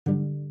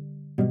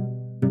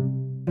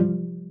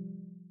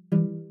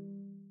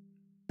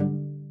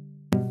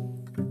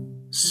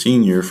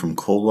Senior from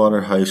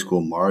Coldwater High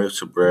School Mario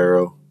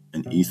Sobrero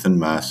and Ethan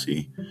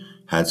Massey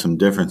had some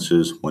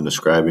differences when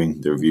describing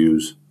their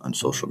views on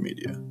social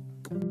media.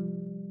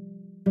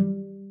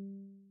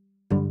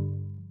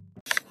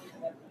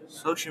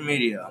 Social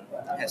media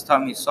has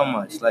taught me so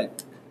much, like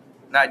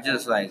not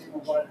just like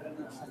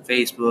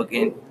Facebook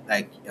and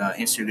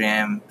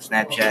Instagram,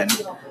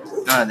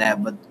 Snapchat, none of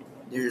that, but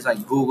there's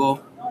like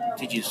Google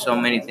teaches so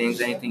many things.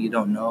 Anything you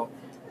don't know,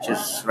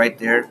 just right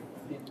there.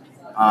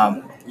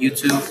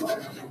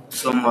 YouTube,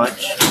 so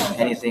much.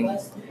 Anything,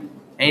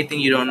 anything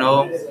you don't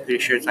know, pretty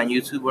sure it's on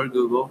YouTube or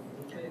Google.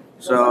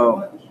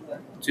 So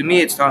to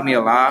me, it's taught me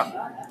a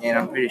lot, and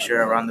I'm pretty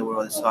sure around the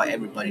world it's taught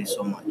everybody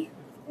so much.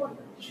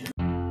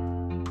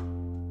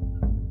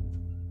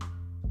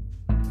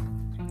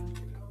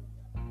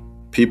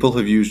 People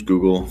have used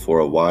Google for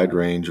a wide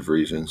range of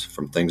reasons,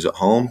 from things at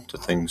home to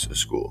things at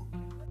school.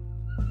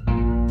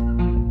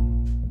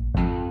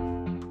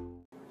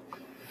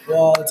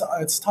 Well,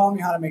 it's taught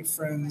me how to make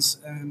friends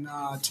and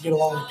to get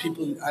along with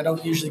people I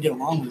don't usually get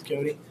along with,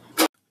 Cody.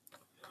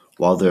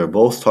 While they are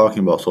both talking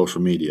about social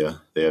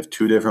media, they have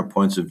two different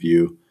points of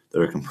view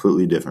that are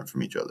completely different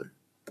from each other.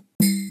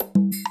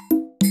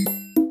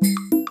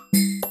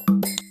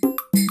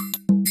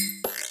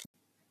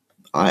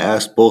 I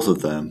asked both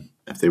of them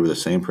if they were the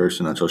same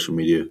person on social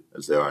media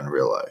as they are in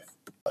real life.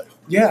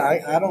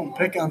 Yeah, I don't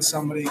pick on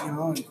somebody,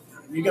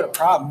 you got a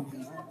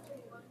problem,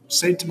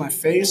 say it to my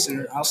face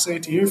or I'll say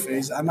it to your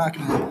face. I'm not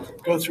going to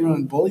go through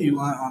and bully you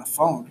on a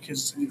phone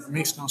because it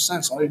makes no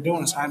sense. All you're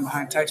doing is hiding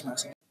behind text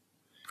message.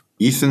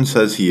 Ethan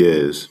says he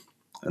is,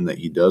 and that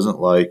he doesn't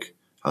like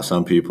how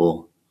some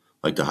people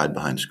like to hide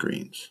behind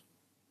screens.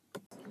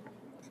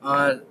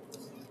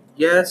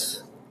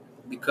 Yes,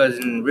 because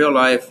in real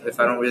life, if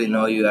I don't really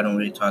know you, I don't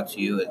really talk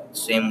to you.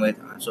 Same with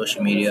on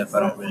social media. If I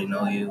don't really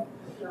know you,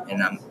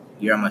 and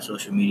you're on my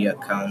social media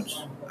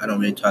accounts, I don't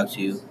really talk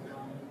to you.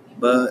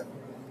 But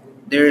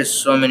there is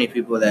so many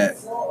people that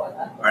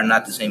are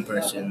not the same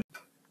person.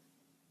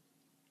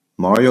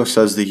 Mario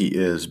says that he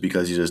is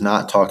because he does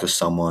not talk to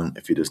someone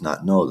if he does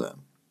not know them.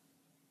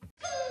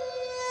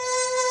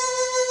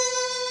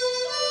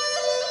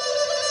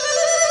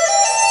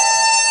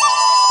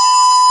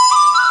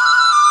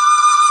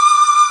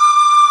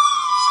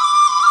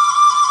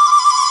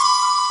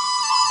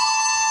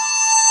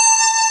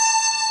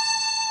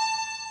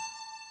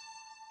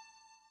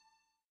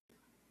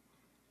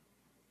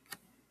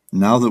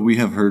 Now that we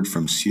have heard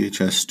from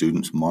CHS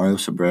students Mario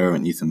Sobrero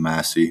and Ethan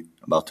Massey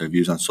about their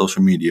views on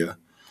social media,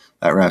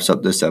 that wraps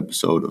up this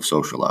episode of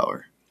Social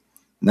Hour.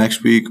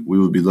 Next week, we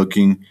will be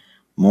looking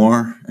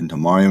more into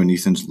Mario and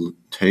Ethan's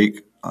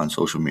take on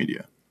social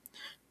media.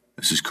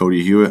 This is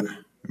Cody Hewitt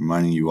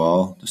reminding you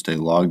all to stay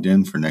logged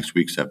in for next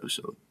week's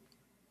episode.